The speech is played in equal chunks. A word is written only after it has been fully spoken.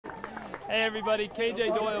Hey everybody,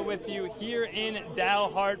 KJ Doyle with you here in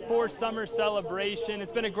Dalhart for summer celebration.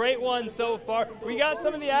 It's been a great one so far. We got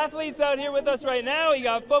some of the athletes out here with us right now. We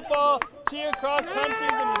got football, cheer, cross country,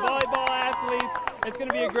 and volleyball athletes. It's going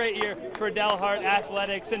to be a great year for Dalhart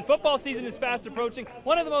athletics. And football season is fast approaching.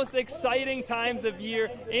 One of the most exciting times of year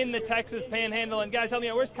in the Texas Panhandle. And guys, help me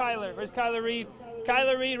out. Where's Kyler? Where's Kyler Reed?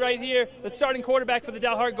 Kyler Reed right here, the starting quarterback for the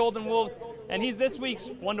Dalhart Golden Wolves. And he's this week's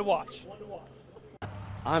one to watch.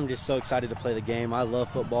 I'm just so excited to play the game. I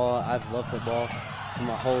love football. I've loved football for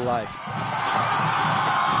my whole life.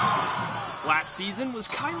 Last season was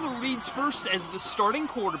Kyler Reed's first as the starting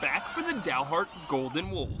quarterback for the Dalhart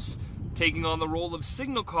Golden Wolves. Taking on the role of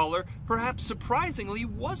signal caller, perhaps surprisingly,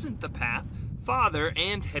 wasn't the path father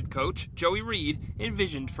and head coach Joey Reed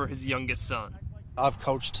envisioned for his youngest son. I've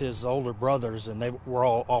coached his older brothers, and they were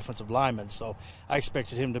all offensive linemen, so I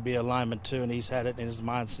expected him to be a lineman too, and he's had it in his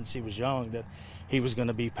mind since he was young that he was going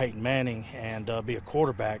to be Peyton Manning and be a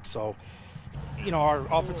quarterback. So, you know, our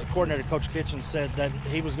offensive coordinator, Coach Kitchens, said that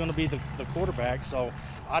he was going to be the quarterback, so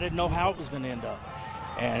I didn't know how it was going to end up.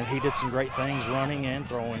 And he did some great things running and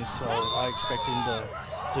throwing, so I expect him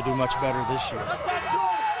to do much better this year.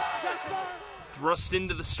 Thrust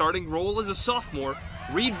into the starting role as a sophomore,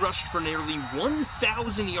 Reed rushed for nearly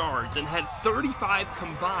 1,000 yards and had 35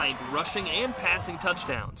 combined rushing and passing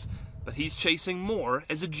touchdowns. But he's chasing more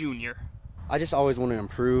as a junior. I just always want to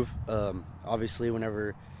improve. Obviously,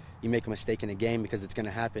 whenever you make a mistake in a game, because it's going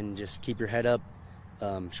to happen, just keep your head up.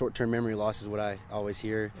 Short-term memory loss is what I always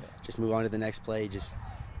hear. Just move on to the next play. Just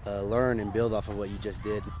learn and build off of what you just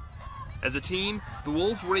did. As a team, the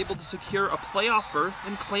Wolves were able to secure a playoff berth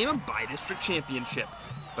and claim a bi-district championship,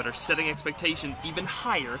 but are setting expectations even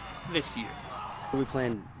higher this year. We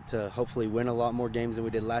plan to hopefully win a lot more games than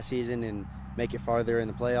we did last season and make it farther in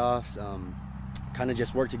the playoffs. Kind of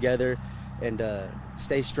just work together and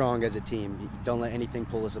stay strong as a team. Don't let anything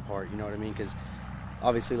pull us apart, you know what I mean? Because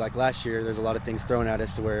obviously, like last year, there's a lot of things thrown at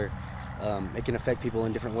us to where it can affect people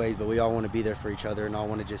in different ways, but we all want to be there for each other and all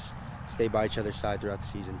want to just stay by each other's side throughout the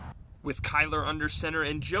season. With Kyler under center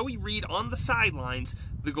and Joey Reed on the sidelines,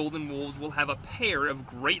 the Golden Wolves will have a pair of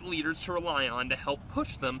great leaders to rely on to help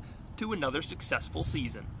push them to another successful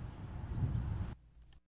season.